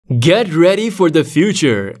Get ready for the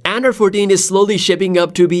future. Android 14 is slowly shaping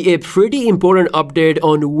up to be a pretty important update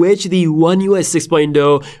on which the One UI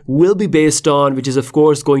 6.0 will be based on, which is of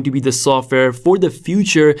course going to be the software for the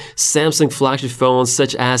future Samsung flagship phones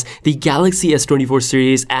such as the Galaxy S24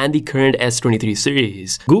 series and the current S23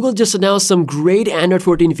 series. Google just announced some great Android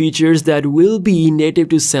 14 features that will be native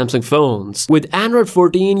to Samsung phones. With Android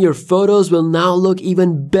 14, your photos will now look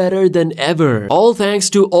even better than ever, all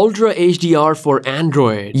thanks to Ultra HDR for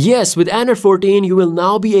Android. Yes, with Android 14, you will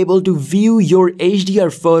now be able to view your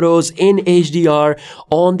HDR photos in HDR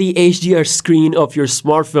on the HDR screen of your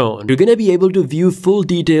smartphone. You're gonna be able to view full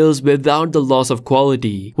details without the loss of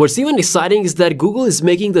quality. What's even exciting is that Google is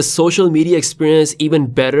making the social media experience even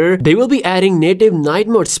better. They will be adding native night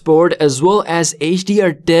mode support as well as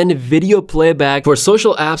HDR10 video playback for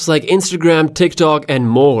social apps like Instagram, TikTok, and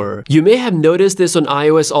more. You may have noticed this on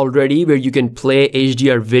iOS already, where you can play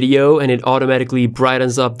HDR video and it automatically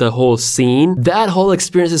brightens up the whole scene. That whole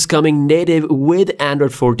experience is coming native with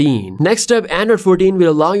Android 14. Next up, Android 14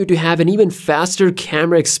 will allow you to have an even faster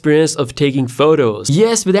camera experience of taking photos.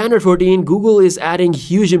 Yes, with Android 14, Google is adding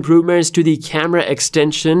huge improvements to the camera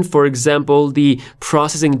extension. For example, the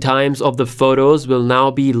processing times of the photos will now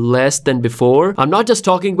be less than before. I'm not just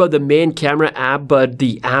talking about the main camera app, but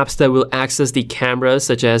the apps that will access the cameras,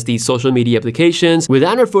 such as the social media applications. With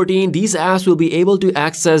Android 14, these apps will be able to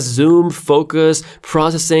access zoom, focus,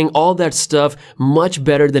 processing, all that stuff much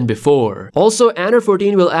better than before. Also, Android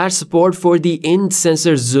 14 will add support for the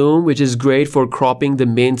in-sensor zoom, which is great for cropping the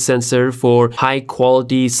main sensor for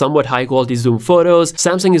somewhat high quality zoom photos.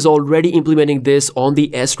 Samsung is already implementing this on the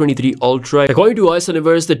S23 Ultra. According to OS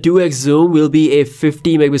Universe, the 2x zoom will be a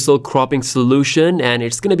 50 megapixel cropping solution, and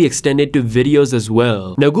it's gonna be extended to videos as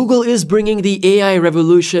well. Now, Google is bringing the AI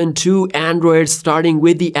revolution to Android, starting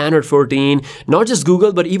with the Android 14. Not just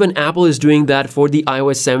Google, but even Apple is doing that for the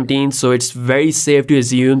iOS 17, so it's very safe to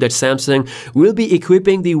assume that Samsung will be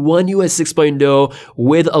equipping the One UI 6.0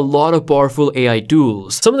 with a lot of powerful AI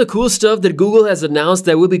tools. Some of the cool stuff that Google has announced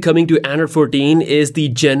that will be coming to Android 14 is the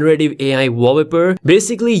generative AI wallpaper.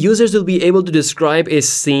 Basically, users will be able to describe a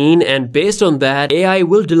scene, and based on that, AI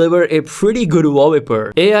will deliver a pretty good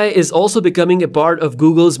wallpaper. AI is also becoming a part of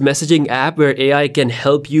Google's messaging app, where AI can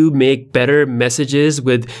help you make better messages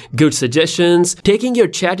with good suggestions, taking your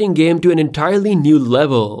chatting game to an entirely new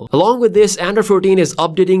level. Along with this, Android 14 is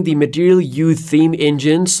updating the Material You theme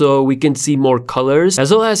engine so we can see more colors,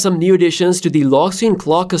 as well as some new additions to the lock screen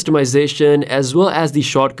clock customization, as well as the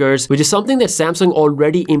shortcuts, which is something that Samsung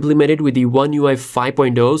already implemented with the One UI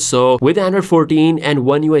 5.0. So with Android 14 and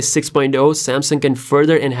One UI 6.0, Samsung can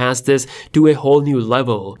further enhance this to a whole new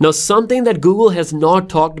level. Now, something that Google has not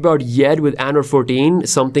talked about yet with Android 14,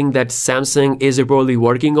 something that Samsung is reportedly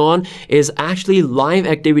working on, is actually live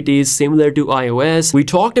activities similar to iOS. We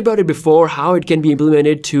talked about it before, how it can be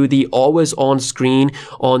implemented to the always on screen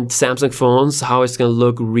on Samsung phones, how it's gonna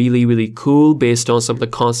look really cool based on some of the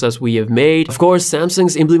concepts we have made. Of course,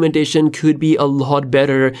 Samsung's implementation could be a lot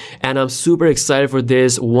better, and I'm super excited for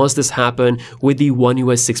this once this happens with the One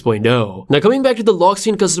UI 6.0. Now, coming back to the lock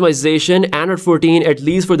screen customization, Android 14, at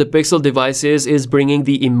least for the Pixel devices, is bringing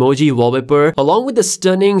the emoji wallpaper along with the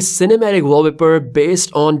stunning cinematic wallpaper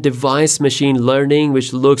based on device machine learning,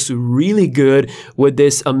 which looks really good with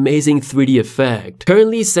this amazing 3D effect.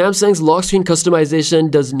 Currently, Samsung's lock screen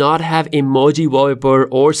customization does not have emoji wallpaper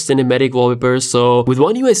or cinematic wallpaper, so with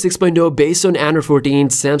One UI 6.0 based on Android 14,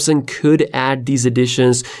 Samsung could add these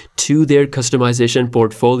additions to their customization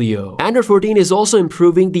portfolio. Android 14 is also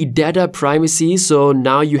improving the data privacy, so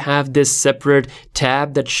now you have this separate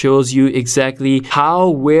tab that shows you exactly how,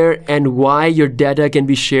 where, and why your data can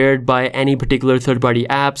be shared by any particular third-party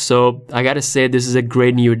app. So I gotta say, this is a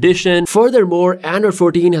great new addition. Furthermore, Android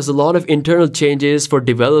 14 has a lot of internal changes for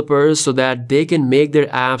developers so that they can make their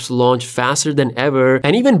apps launch faster than ever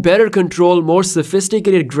and even better control more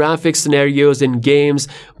sophisticated graphics scenarios in games,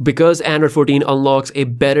 because Android 14 unlocks a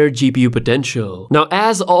better GPU potential. Now,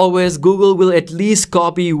 as always, Google will at least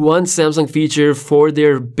copy one Samsung feature for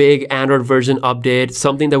their big Android version update,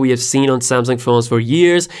 something that we have seen on Samsung phones for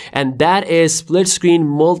years, and that is split screen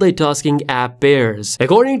multitasking app pairs.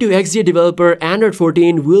 According to XEETECHCARE developer, Android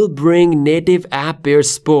 14 will bring native app pair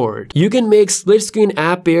support. You can make split screen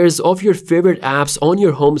app pairs of your favorite apps on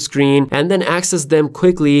your home screen and then access them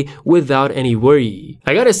quickly without any worry.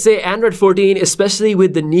 I gotta say, Android 14, especially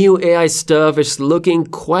with the new AI stuff, is looking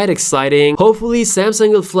quite exciting. Hopefully,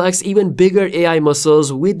 Samsung will flex even bigger AI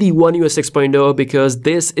muscles with the One UI 6.0, because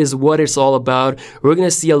this is what it's all about. We're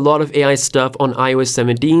gonna see a lot of AI stuff on iOS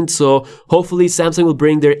 17, so hopefully Samsung will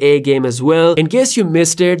bring their A game as well. In case you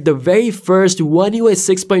missed it, the very first One UI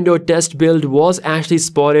 6.0 test build was was actually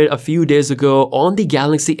spotted a few days ago on the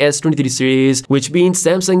Galaxy S23 series, which means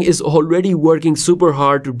Samsung is already working super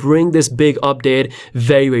hard to bring this big update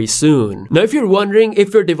very soon. Now, if you're wondering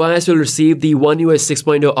if your device will receive the One UI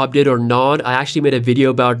 6.0 update or not, I actually made a video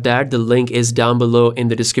about that. The link is down below in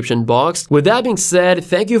the description box. With that being said,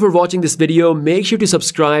 thank you for watching this video. Make sure to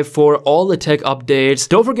subscribe for all the tech updates.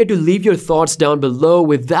 Don't forget to leave your thoughts down below.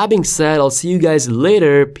 With that being said, I'll see you guys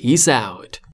later. Peace out.